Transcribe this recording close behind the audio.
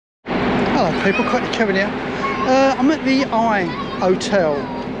Hello people, quite Kevin here. I'm at the Hotel.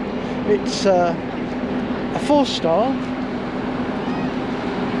 It's a 4-star.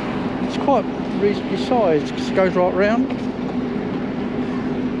 It's quite reasonably sized because it goes right round.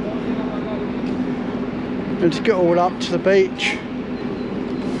 And to get all up to the beach,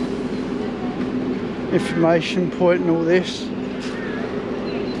 information point and all this.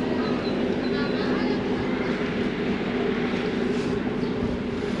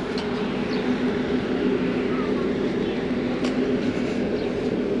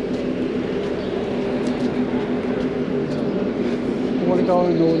 I want to go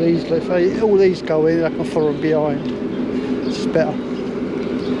in all these. If all these go in, I can follow them behind. This is better.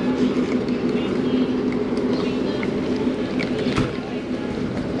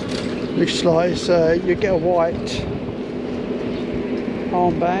 Looks like it's, you get a white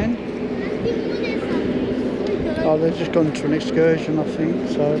armband. Oh, they've just gone to an excursion, I think,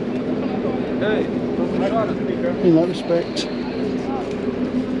 so in that respect.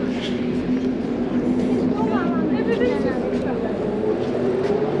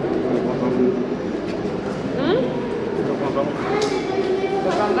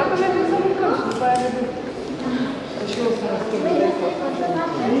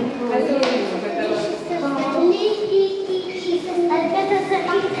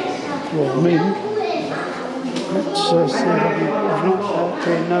 Well, I mean, let's see if I've not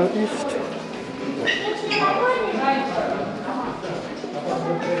been noticed.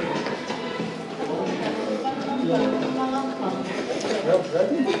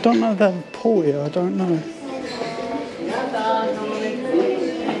 I don't know if they have a pool here, I don't know.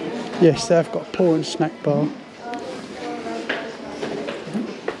 Yes, they have got a pool and snack bar.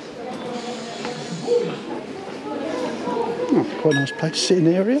 Oh, quite a nice place, sitting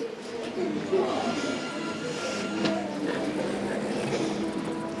area.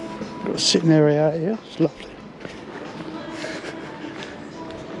 Got a sitting area out here, it's lovely.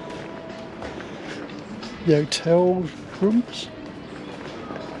 The hotel rooms.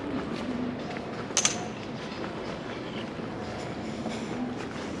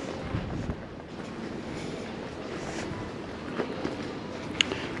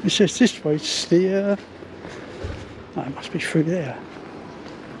 It says this way, it's the oh, it must be through there.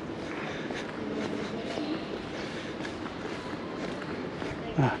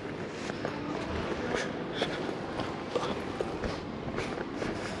 Ah.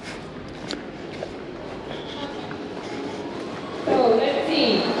 So let's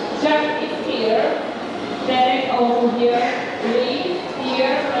see. Jack is here. Derek over here. Lee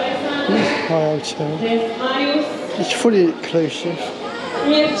here. Alexander. Yes, hotel. There's Marius. It's fully inclusive.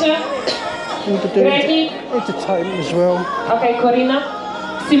 Mircea. All the Ready? Entertainment as well. Okay, Corina.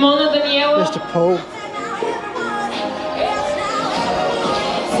 Simona, Daniela. There's the pool.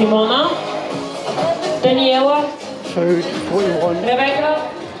 Simona. Daniela. Food, 41. Rebecca.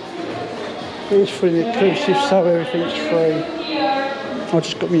 It's fully inclusive, so everything's free. I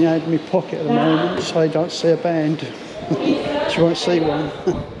just got my hand in my pocket at the moment, so I don't see a band. You won't see one.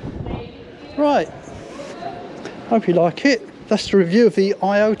 Right. Hope you like it. That's the review of the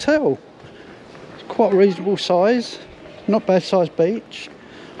Hotel. It's quite a reasonable size, not bad sized beach.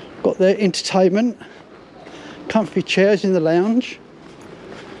 Got their entertainment, comfy chairs in the lounge.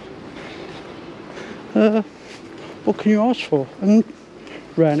 What can you ask for? And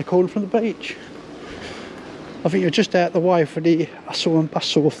round the corner from the beach. I think you're just out the way for the hustle and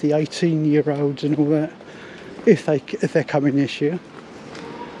bustle of the 18-year-olds and all that, if they're coming this year.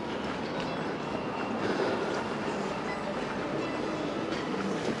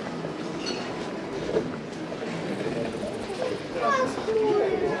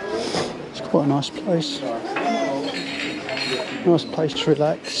 It's quite a nice place. Nice place to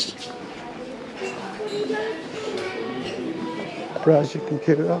relax. Browse your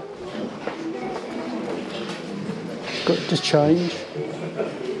computer. Got to change.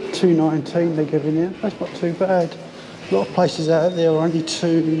 $2.19 they're giving you. That's not too bad. A lot of places out there are only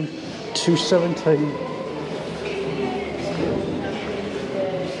 $2.17.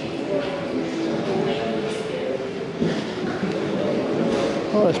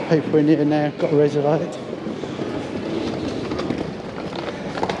 Oh, there's people in here now. Got to reserve.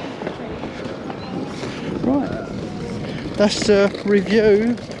 Right. That's the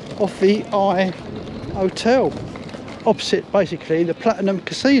review of the Hotel. Opposite basically the Platinum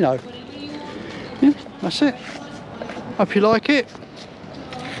Casino. Yeah, that's it. Hope you like it.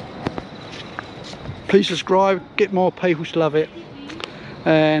 Please subscribe, get more people to love it,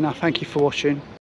 and I thank you for watching.